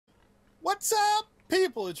What's up,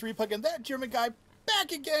 people? It's Repug and that German guy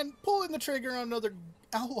back again, pulling the trigger on another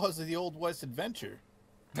Outlaws of the Old West adventure.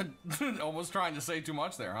 Almost trying to say too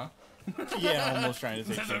much there, huh? Yeah, almost trying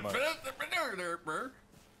to say too much.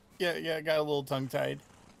 Yeah, I got a little tongue-tied.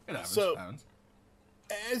 It happens. So,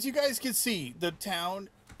 as you guys can see, the town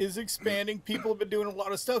is expanding. People have been doing a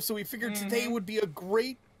lot of stuff, so we figured today would be a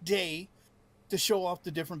great day to show off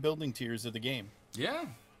the different building tiers of the game. Yeah.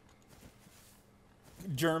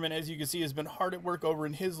 German, as you can see, has been hard at work over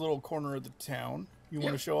in his little corner of the town. You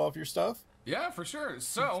want to show off your stuff? Yeah, for sure.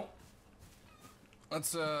 So,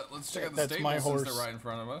 let's check out the That's stables my horse. since they're right in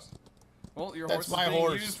front of us. Well, your That's horse my is being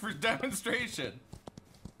horse. used for demonstration.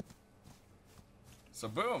 So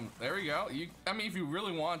boom, there we go. I mean, if you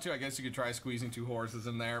really want to, I guess you could try squeezing 2 horses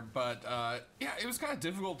in there. But yeah, it was kind of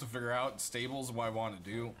difficult to figure out stables what I want to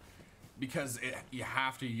do, because you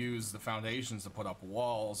have to use the foundations to put up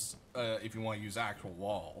walls if you want to use actual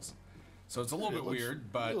walls. So it's a little bit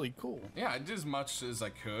weird, but really cool. Yeah, I did as much as I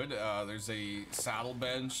could. There's a saddle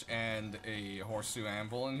bench and a horseshoe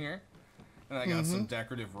anvil in here, and I got some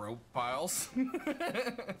decorative rope piles.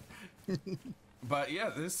 But yeah,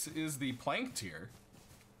 this is the plank tier.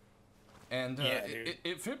 And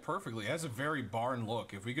it fit perfectly. It has a very barn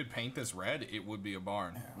look. If we could paint this red, it would be a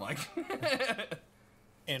barn. Like,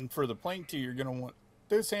 and for the plank tier, you're gonna want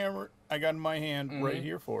this hammer I got in my hand right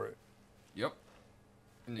here for it. Yep.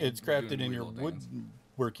 It's crafted in your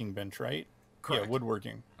woodworking bench, right? Correct. Yeah,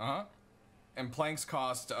 woodworking. And planks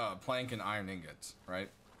cost plank and iron ingots, right?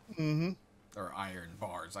 Or iron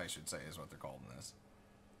bars, I should say, is what they're called in this.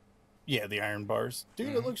 Yeah, the iron bars.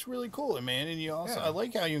 Dude, it looks really cool, man. And you also, I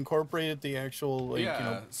like how you incorporated the actual, like, you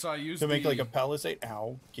know, so I used to make like a palisade.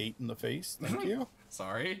 Ow, gate in the face. Thank you.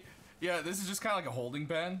 Sorry. Yeah, this is just kind of like a holding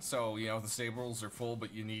pen. So, you know, the stables are full,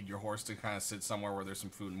 but you need your horse to kind of sit somewhere where there's some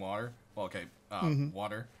food and water. Well, okay,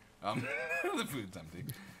 water. The food's empty.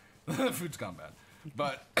 The food's gone bad.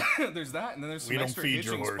 But there's that, and then there's some extra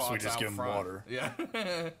hitching spots out front. We just give him water. Yeah.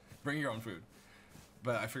 Bring your own food.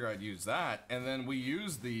 But I figured I'd use that, and then we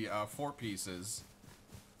use the 4 pieces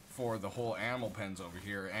for the whole animal pens over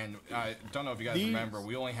here. And I don't know if you guys remember,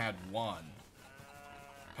 we only had 1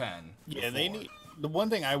 pen. Yeah, before. They need. The one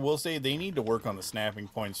thing I will say, they need to work on the snapping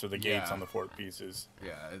points for the gates on the 4 pieces.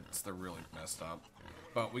 Yeah, they're really messed up.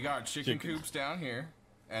 But we got chicken coops down here,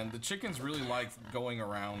 and the chickens really like going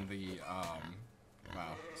around the.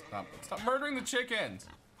 Wow! Stop murdering the chickens.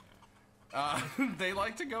 They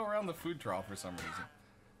like to go around the food trough for some reason.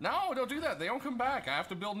 No, don't do that. They don't come back. I have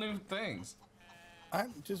to build new things. I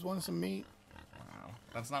just want some meat. Wow.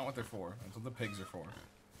 That's not what they're for. That's what the pigs are for.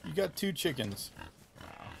 You got 2 chickens.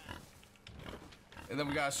 Wow. And then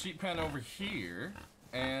we got a sheep pen over here.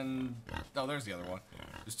 And... oh, there's the other one.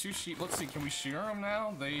 There's 2 sheep. Let's see. Can we shear them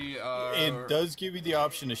now? They, It does give you the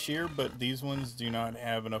option to shear, but these ones do not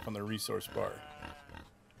have enough on the resource bar.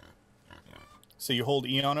 So you hold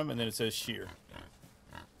E on them, and then it says shear.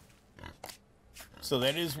 So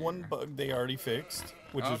that is one bug they already fixed,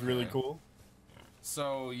 which is really cool.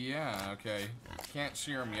 So, yeah, okay. Can't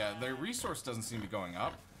shear them yet. Their resource doesn't seem to be going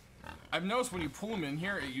up. I've noticed when you pull them in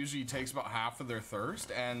here, it usually takes about half of their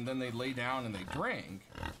thirst, and then they lay down and they drink.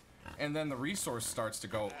 And then the resource starts to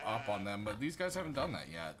go up on them, but these guys haven't done that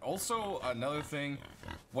yet. Also, another thing,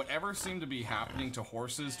 whatever seemed to be happening to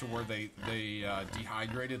horses to where they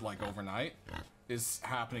dehydrated like overnight is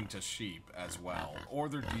happening to sheep as well. Or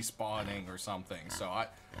they're despawning or something. So I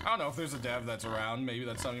don't know if there's a dev that's around. Maybe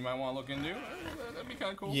that's something you might want to look into. That'd be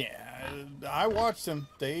kind of cool. Yeah, I watched them.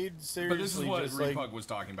 They seriously But this is what just Repug was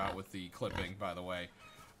talking about with the clipping, by the way.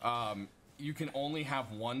 You can only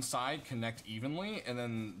have one side connect evenly, and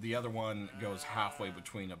then the other one goes halfway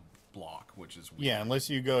between a block, which is weird. Yeah, unless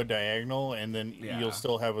you go diagonal, and then you'll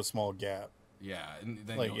still have a small gap. Yeah, and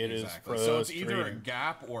then like it is so it's either a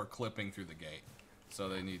gap or clipping through the gate. So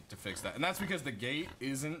they need to fix that, and that's because the gate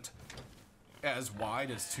isn't as wide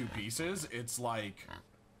as 2 pieces. It's like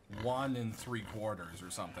 1 3/4 or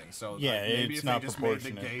something. So yeah, maybe it's if not they just made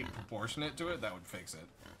the gate proportionate to it, that would fix it.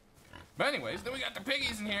 But anyways, then we got the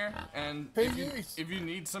piggies in here, and if you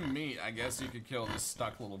need some meat, I guess you could kill this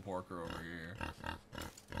stuck little porker over here.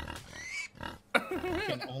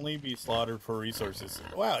 Can only be slaughtered for resources.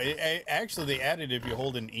 Wow, actually they added if you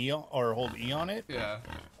hold an E on, or hold E on it,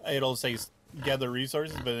 it'll say gather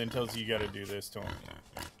resources, but then tells you got to do this to them.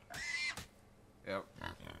 Yep.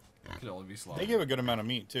 Could only be slaughtered. They give a good amount of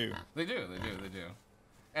meat too. They do.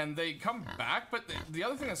 And they come back, but the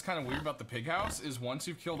other thing that's kind of weird about the pig house is once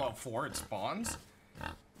you've killed all 4, it spawns.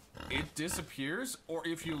 It disappears, or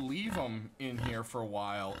if you leave them in here for a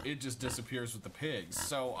while, it just disappears with the pigs.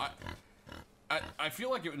 So I feel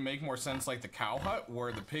like it would make more sense like the cow hut,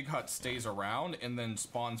 where the pig hut stays around and then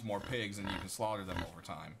spawns more pigs and you can slaughter them over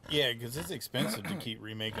time. Yeah, because it's expensive to keep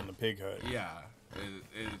remaking the pig hut. Yeah,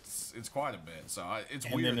 it's quite a bit. So it's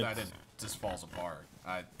weird that it just falls apart.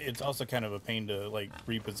 It's also kind of a pain to like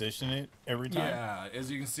reposition it every time. Yeah, as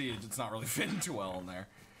you can see, it's not really fitting too well in there.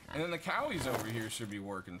 And then the cowies over here should be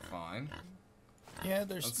working fine. Yeah,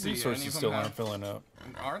 there's resources still aren't filling up.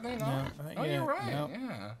 Are they not? No, oh, yeah, you're right. no.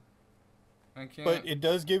 Yeah. I can't. But it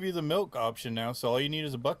does give you the milk option now, so all you need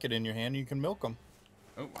is a bucket in your hand and you can milk them.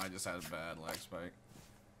 Oh, I just had a bad lag spike.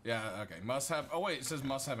 Yeah, okay. Must have. Oh, wait, it says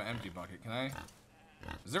must have an empty bucket. Can I?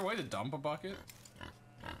 Is there a way to dump a bucket?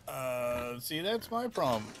 See, that's my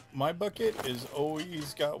problem. My bucket is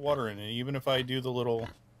always got water in it, even if I do the little,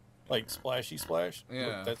 like, splashy splash. Yeah.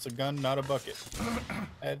 Look, that's a gun, not a bucket.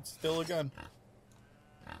 That's still a gun.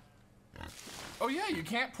 Oh, yeah, you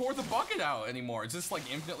can't pour the bucket out anymore. It's just, like,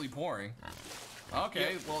 infinitely pouring.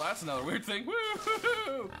 Okay, well, that's another weird thing.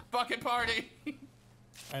 Woo! Bucket party!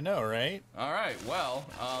 I know, right? All right, well,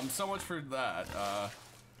 so much for that.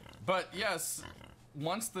 But, yes,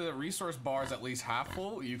 once the resource bar is at least half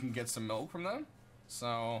full, you can get some milk from them.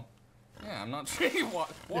 So, yeah, I'm not sure you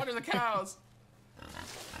water the cows.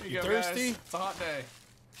 Here you go, thirsty? guys. It's a hot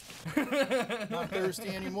day. Not thirsty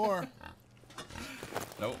anymore.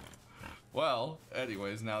 Nope. Well,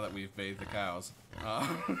 anyways, now that we've bathed the cows,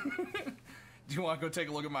 do you want to go take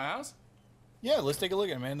a look at my house? Yeah, let's take a look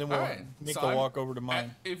at it, man. Then we'll make the walk over to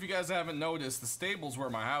mine. If you guys haven't noticed, the stable's where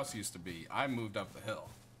my house used to be. I moved up the hill.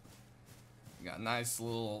 You got a nice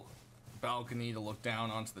little balcony to look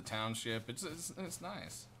down onto the township. It's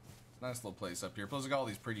nice. Nice little place up here. Plus, I got all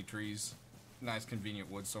these pretty trees. Nice, convenient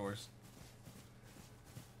wood source.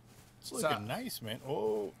 It's looking nice, man.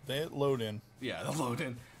 Oh, that load in. Yeah, the load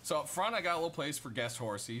in. So up front, I got a little place for guest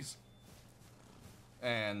horses.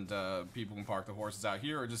 And people can park the horses out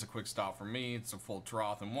here, or just a quick stop for me. It's a full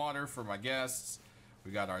trough and water for my guests.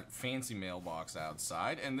 We got our fancy mailbox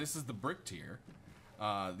outside, and this is the brick tier.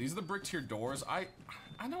 These are the brick tier doors. I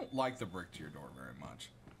don't like the brick tier door very much,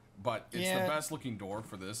 but it's the best looking door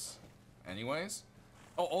for this anyways.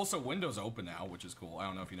 Oh, also windows open now, which is cool. I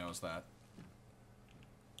don't know if you noticed that.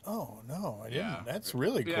 Oh, no, I didn't. Yeah. That's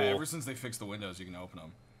really cool. Yeah, ever since they fixed the windows, you can open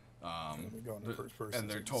them. Let me go into first person and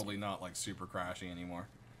they're so totally not like super crashy anymore.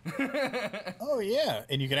 Oh, yeah.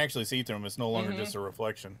 And you can actually see through them. It's no longer just a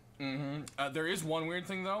reflection. There is one weird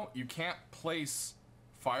thing, though. You can't place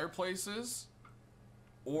fireplaces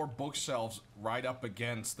or bookshelves right up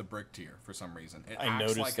against the brick tier for some reason. It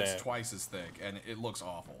acts like it's twice as thick, and it looks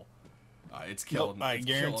awful. It's killing, I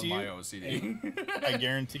guarantee killing my OCD. I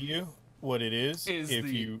guarantee you what it is if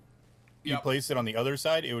you place it on the other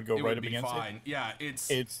side, it would go right up against it. Yeah,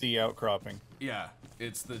 it's the outcropping. Yeah,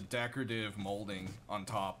 it's the decorative molding on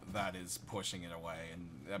top that is pushing it away, and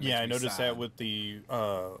that makes me I noticed sad. that with the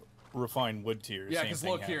refined wood tiers. Yeah, because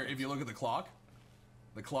look here, if you look at the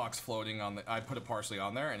clock's floating on the. I put it partially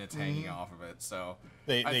on there, and it's hanging off of it. So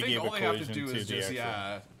I think gave all a they have to collision do to is the just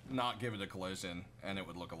actual... not give it a collision, and it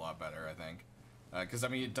would look a lot better. I think. Because, I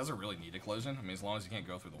mean, it doesn't really need a collision. I mean, as long as you can't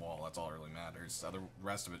go through the wall, that's all that really matters. The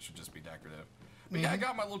rest of it should just be decorative. But yeah, I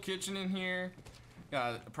got my little kitchen in here.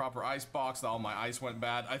 Got a proper ice box. All my ice went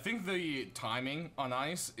bad. I think the timing on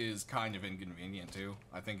ice is kind of inconvenient, too.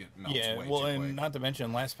 I think it melts way too quick. And not to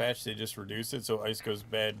mention, last patch, they just reduced it, so ice goes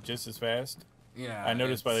bad just as fast. Yeah. I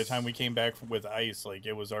noticed by the time we came back with ice, like,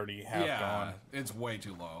 it was already half gone. It's way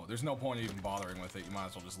too low. There's no point in even bothering with it. You might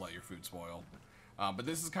as well just let your food spoil. But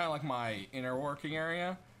this is kind of like my inner working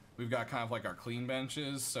area. We've got kind of like our clean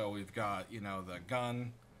benches. So we've got, the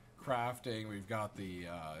gun crafting. We've got the,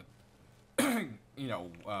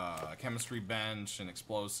 chemistry bench and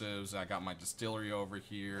explosives. I got my distillery over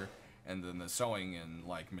here. And then the sewing and,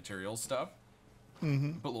 like, materials stuff. Put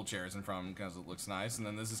little chairs in front because it looks nice. And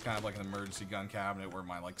then this is kind of like an emergency gun cabinet where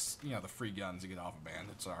my, like, the free guns you get off of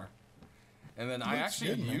bandits are. And then I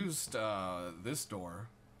actually used this door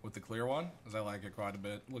with the clear one, because I like it quite a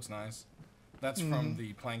bit. It looks nice. That's from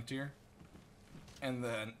the plank tier. And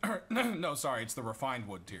then, no, sorry, it's the refined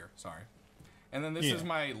wood tier, sorry. And then this is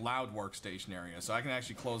my loud workstation area, so I can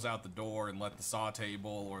actually close out the door and let the saw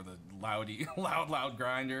table or the loud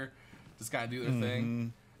grinder just kind of do their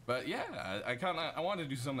thing. But yeah, I wanted to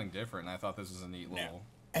do something different, and I thought this was a neat little...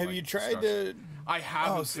 Have you tried to... I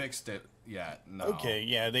haven't fixed it yet, no. Okay,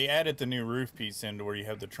 yeah, they added the new roof piece in to where you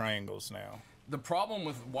have the triangles now. The problem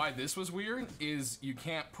with why this was weird is you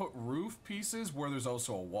can't put roof pieces where there's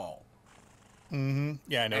also a wall. Mm-hmm.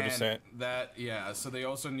 Yeah, I noticed and that. yeah, so they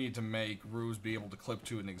also need to make roofs be able to clip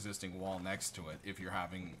to an existing wall next to it if you're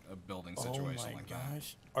having a building situation Oh my like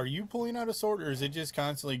gosh. Are you pulling out a sword, or is it just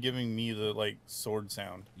constantly giving me the, like, sword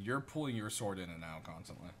sound? that. You're pulling your sword in and out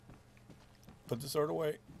constantly. Put the sword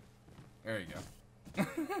away. There you go.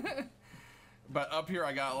 But up here,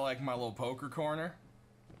 I got, like, my little poker corner.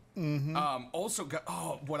 Mm-hmm. Also,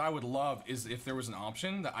 what I would love is if there was an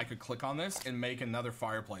option that I could click on this and make another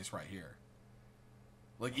fireplace right here.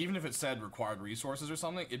 Like, even if it said required resources or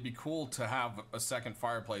something, it'd be cool to have a second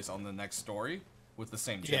fireplace on the next story with the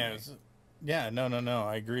same chimney. Yeah, no,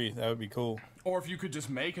 I agree. That would be cool. Or if you could just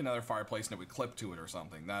make another fireplace and it would clip to it or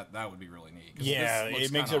something, that would be really neat. Yeah,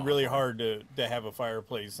 it makes it really hard to have a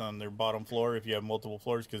fireplace on their bottom floor if you have multiple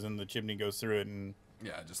floors, because then the chimney goes through it and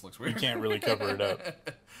yeah, it just looks weird. You can't really cover it up.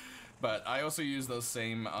 But I also use those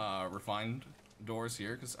same refined doors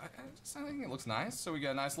here because I think it looks nice. So we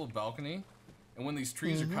got a nice little balcony, and when these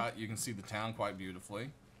trees are cut, you can see the town quite beautifully.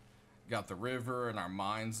 Got the river and our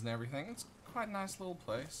mines and everything. It's quite a nice little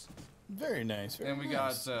place. Very nice. And we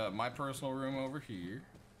got my personal room over here.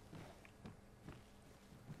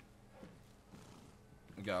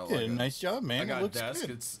 We got like a nice job, man. I got it looks a desk.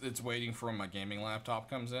 Good. It's waiting for when my gaming laptop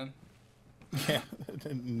comes in. Yeah,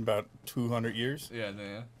 in about 200 years. Yeah.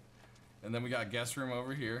 And then we got a guest room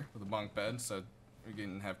over here with a bunk bed, so we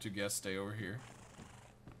can have two guests stay over here.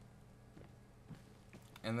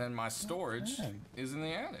 And then my storage is in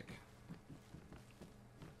the attic.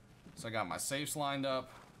 So I got my safes lined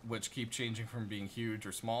up, which keep changing from being huge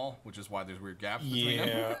or small, which is why there's weird gaps between them.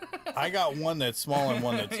 Yeah, I got one that's small and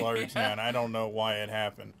one that's large now, and I don't know why it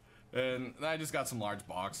happened. And I just got some large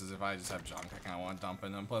boxes. If I just have junk, I kind of want to dump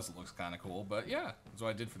in them. Plus, it looks kind of cool. But yeah, that's what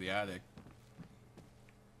I did for the attic.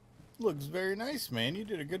 Looks very nice, man. You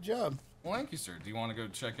did a good job. Well, thank you, sir. Do you want to go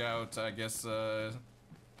check out, I guess,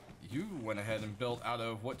 you went ahead and built out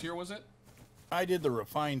of, what tier was it? I did the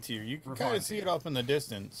refined tier. You can kind of see it off in the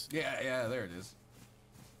distance. Yeah, there it is.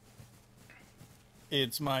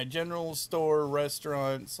 It's my general store,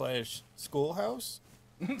 restaurant / schoolhouse.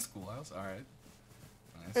 Schoolhouse, all right.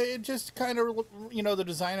 Nice. It just kind of, the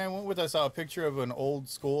design I went with, I saw a picture of an old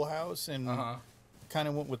schoolhouse and kind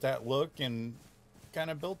of went with that look and kind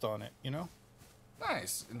of built on it,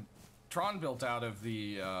 Nice. And Tron built out of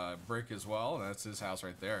the brick as well. That's his house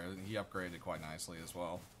right there. He upgraded quite nicely as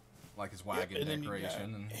well. Like his wagon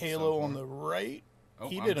decoration. And Halo on the right. Oh,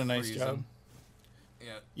 he did a nice job.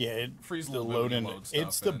 Yeah, freeze the loading.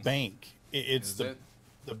 It's the in. Bank. It's the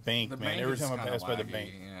bank, man. Every time I pass by the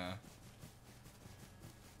bank. Yeah.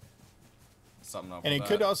 Something up and with it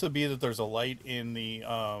could also be that there's a light in the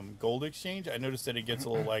gold exchange. I noticed that it gets a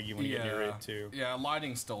little laggy when you get near it too. Yeah,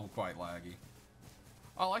 lighting's still quite laggy.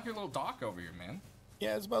 I like your little dock over here, man.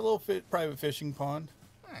 Yeah, it's my little private fishing pond.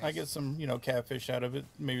 Nice. I get some, catfish out of it,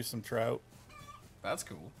 maybe some trout. That's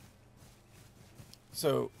cool.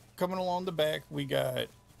 So, coming along the back, we got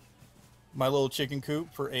my little chicken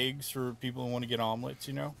coop for eggs for people who want to get omelets,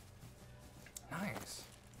 Nice.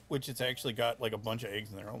 Which it's actually got like a bunch of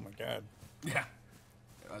eggs in there. Oh my god. Yeah.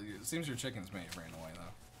 It seems your chickens may have ran away, though.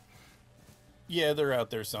 Yeah, they're out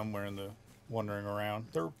there somewhere wandering around.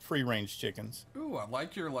 They're free-range chickens. Ooh, I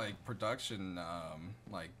like your, production,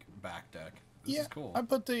 back deck. This is cool. I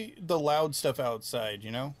put the loud stuff outside,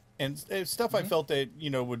 and stuff I felt that,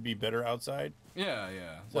 would be better outside. Yeah.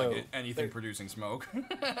 So like anything producing smoke.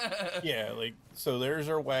 Yeah, so there's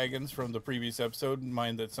our wagons from the previous episode.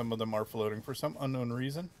 Mind that some of them are floating for some unknown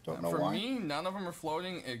reason. Don't know why. For me, none of them are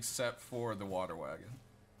floating except for the water wagon.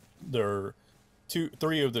 There are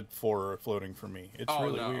 3 of the 4 are floating for me. It's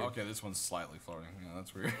really weird. Okay, this one's slightly floating. Yeah,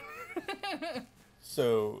 that's weird.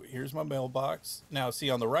 So here's my mailbox. Now, see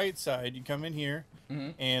on the right side, you come in here,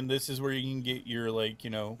 and this is where you can get your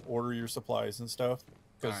order your supplies and stuff.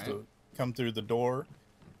 Because come through the door,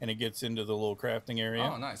 and it gets into the little crafting area.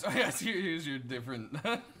 Oh, nice. Oh, yeah. So here's your different.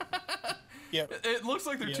 Yeah. It looks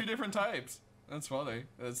like they're 2 different types. That's funny.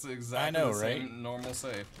 That's exactly the same normal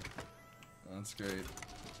safe. That's great.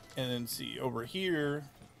 And then see over here,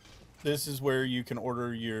 this is where you can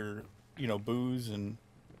order your booze and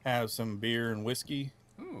have some beer and whiskey.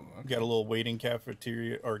 Ooh, okay. Got a little waiting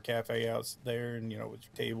cafeteria or cafe out there, and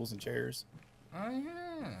with tables and chairs. Oh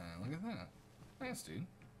yeah, look at that. Nice, dude.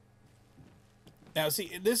 Now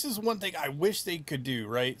see, this is one thing I wish they could do,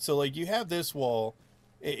 right? So you have this wall.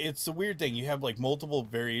 It's the weird thing. You have multiple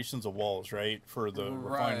variations of walls, right, for the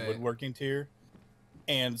refined woodworking tier.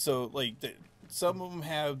 And so some of them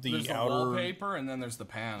have there's the outer wallpaper, and then there's the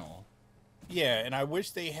panel. Yeah, and I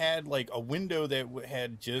wish they had a window that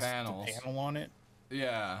had just the panel on it.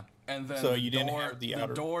 Yeah, and then so you didn't have the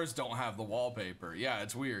outer. doors don't have the wallpaper. Yeah,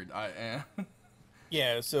 it's weird.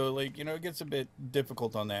 Yeah, so like, you know, it gets a bit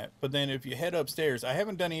difficult on that. But then if you head upstairs, I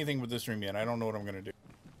haven't done anything with this room yet. I don't know what I'm going to do.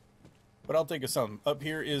 But I'll think of something. Up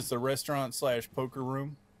here is the restaurant / poker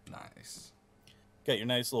room. Nice. Got your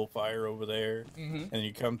nice little fire over there. And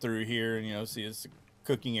you come through here and, you know, see it's a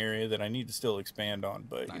cooking area that I need to still expand on.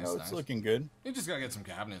 But, you know, it's looking good. You just got to get some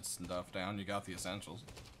cabinets and stuff down. You got the essentials.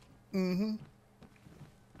 And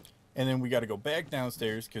then we got to go back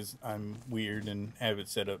downstairs because I'm weird and have it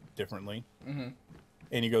set up differently.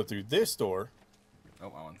 And you go through this door.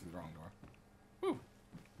 Oh, I went through the wrong door. Woo.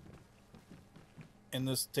 And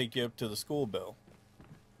this will take you up to the school bell.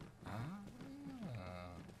 Oh,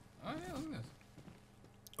 yeah, look at this.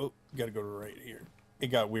 Oh, you got to go to right here. It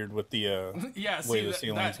got weird with the yeah, way the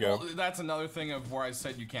ceilings go. Well, that's another thing of where I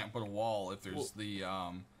said you can't put a wall if there's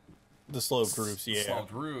the sloped roofs, yeah.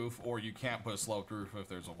 Sloped roof, or you can't put a sloped roof if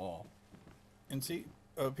there's a wall. And see,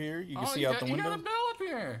 up here, you can see out the window. You got a bell up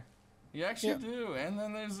here. You actually do. And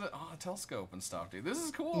then there's a telescope and stuff, dude. This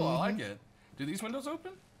is cool. I like it. Do these windows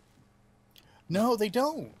open? No, they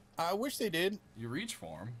don't. I wish they did. You reach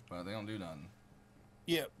for them, but they don't do nothing.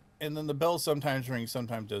 Yeah, and then the bell sometimes rings,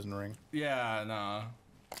 sometimes doesn't ring. Yeah, no.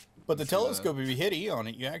 But the telescope, if you hit E on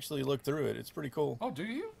it, you actually look through it. It's pretty cool. Oh, do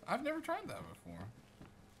you? I've never tried that before.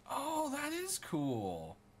 Oh, that is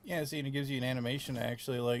cool. Yeah, see, and it gives you an animation to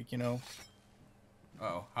actually, like, you know.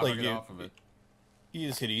 Oh, how do I get off of it? You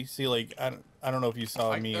just hit E. See, like, I don't know if you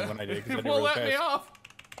saw me when I did. It won't let me off.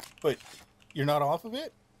 But you're not off of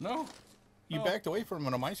it? No. You backed away from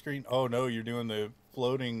it on my screen. Oh, no, you're doing the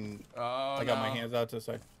floating. Oh, I got my hands out to the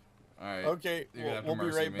side. All right. Okay, we'll be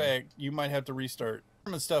right back. You might have to restart.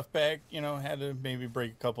 Stuff back, you know, had to maybe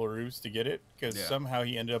break a couple of roofs to get it, because somehow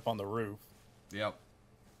he ended up on the roof. Yep.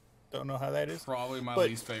 Don't know how that is. Probably my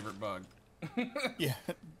least favorite bug. Yeah,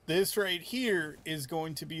 this right here is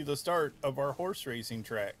going to be the start of our horse racing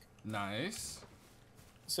track. Nice.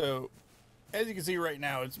 So, as you can see right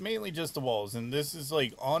now, it's mainly just the walls, and this is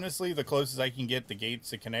like honestly the closest I can get the gates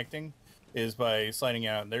to connecting is by sliding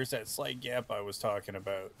out. And there's that slight gap I was talking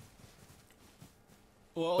about.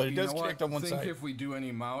 Well, but it does connect on one side. I think if we do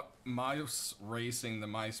any mouse racing, the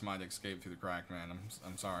mice might escape through the crack, man.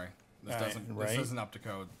 I'm sorry. This isn't up to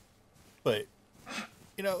code. But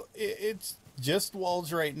you know, it's just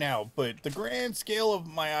walls right now. But the grand scale of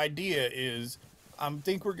my idea is, I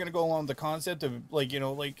think we're gonna go along the concept of like, you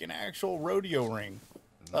know, like an actual rodeo ring.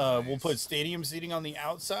 Nice. We'll put stadium seating on the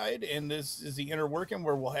outside, and this is the inner working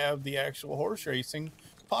where we'll have the actual horse racing.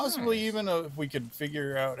 Possibly even if we could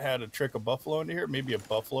figure out how to trick a buffalo into here, maybe a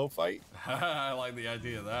buffalo fight. I like the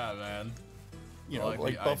idea of that, man. You know,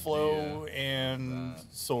 like buffalo and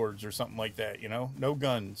swords or something like that, you know? No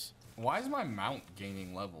guns. Why is my mount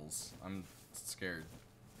gaining levels? I'm scared.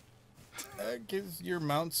 Because your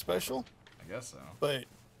mount's special. I guess so. But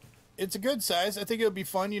it's a good size. I think it'll be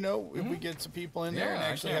fun, you know, if we get some people in there and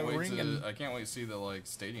actually have a ring. I can't wait to see the like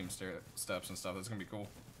stadium steps and stuff. That's going to be cool.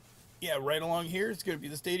 Yeah, right along here, it's going to be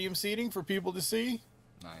the stadium seating for people to see.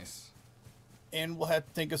 Nice. And we'll have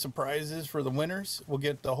to think of some prizes for the winners. We'll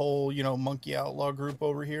get the whole, you know, Monkey Outlaw group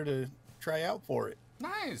over here to try out for it.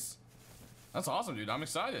 Nice. That's awesome, dude. I'm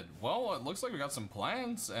excited. Well, it looks like we got some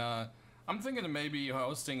plans. I'm thinking of maybe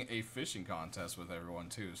hosting a fishing contest with everyone,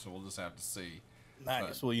 too, so we'll just have to see. Nice.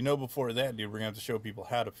 But, well, you know, before that, dude, we're going to have to show people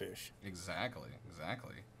how to fish. Exactly.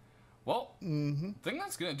 Well, I think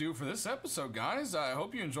that's going to do it for this episode, guys. I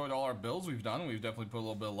hope you enjoyed all our builds we've done. We've definitely put a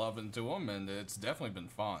little bit of love into them, and it's definitely been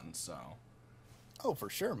fun, so. Oh, for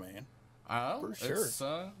sure, man. For sure. It's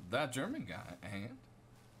That German Guy, and...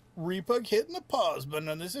 Repug hitting the pause button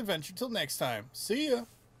on this adventure. Till next time. See ya.